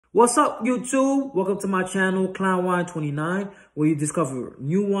What's up, YouTube? Welcome to my channel, Clown Wine 29, where you discover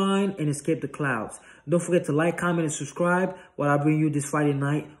new wine and escape the clouds. Don't forget to like, comment, and subscribe while I bring you this Friday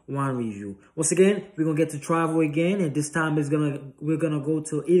night wine review. Once again, we're gonna get to travel again, and this time we're gonna go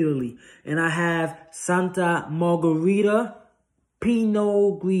to Italy. And I have Santa Margherita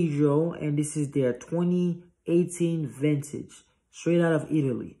Pinot Grigio, and this is their 2018 vintage, straight out of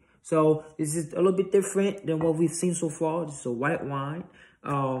Italy. So this is a little bit different than what we've seen so far. This is a white wine.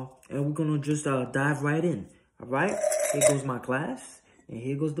 And we're gonna just dive right in. All right, here goes my glass, and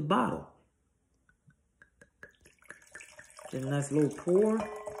here goes the bottle. Get a nice little pour.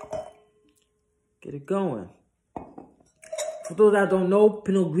 Get it going. For those that don't know,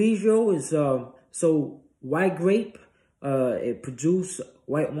 Pinot Grigio is so white grape. It produces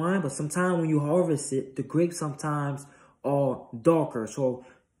white wine, but sometimes when you harvest it, the grapes sometimes are darker. So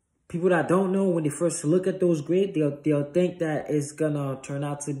people that don't know, when they first look at those grapes, they'll think that it's gonna turn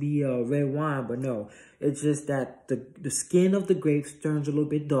out to be a red wine, but no. It's just that the skin of the grapes turns a little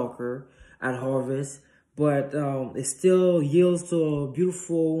bit darker at harvest, but it still yields to a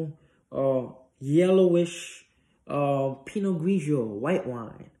beautiful yellowish Pinot Grigio white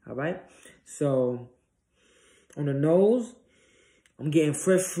wine. All right, so on the nose, I'm getting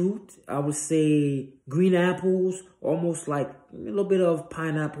fresh fruit. I would say green apples, almost like a little bit of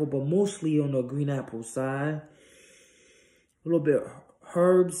pineapple, but mostly on the green apple side. A little bit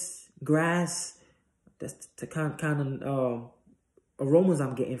herbs, grass. That's the kind of aromas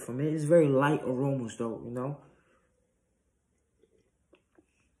I'm getting from it. It's very light aromas though, you know.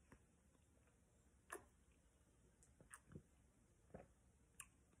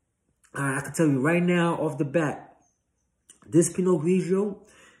 I can tell you right now off the bat, this Pinot Grigio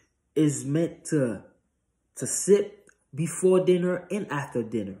is meant to sip before dinner and after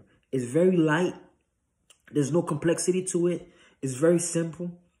dinner. It's very light. There's no complexity to it. It's very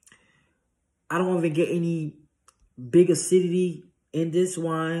simple. I don't even get any big acidity in this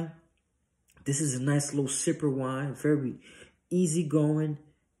wine. This is a nice little sipper wine. Very easy going.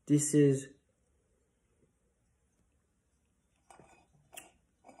 This is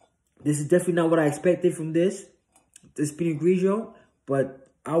definitely not what I expected from this Pinot Grigio, but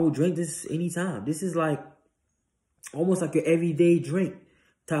I would drink this anytime. This is like almost like your everyday drink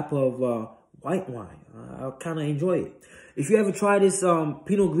type of white wine. I kind of enjoy it. If you ever try this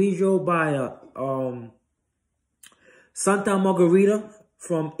Pinot Grigio by Santa Margherita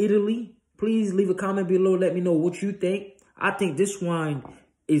from Italy, please leave a comment below. Let me know what you think. I think this wine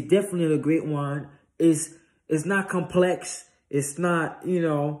is definitely a great wine. It's not complex. It's not, you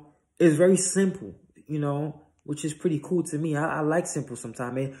know, it's very simple, you know, which is pretty cool to me. I like simple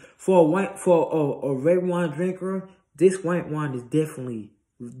sometimes, man. For a red wine drinker, this white wine is definitely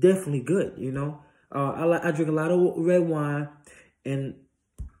good, you know. I drink a lot of red wine, and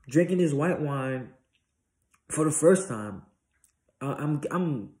drinking this white wine for the first time, I'm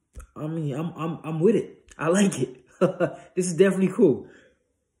with it. I like it. This is definitely cool.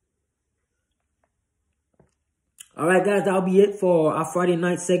 All right, guys, that'll be it for our Friday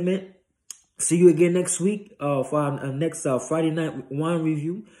night segment. See you again next week for our next Friday night wine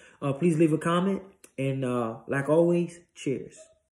review. Please leave a comment. And like always, cheers.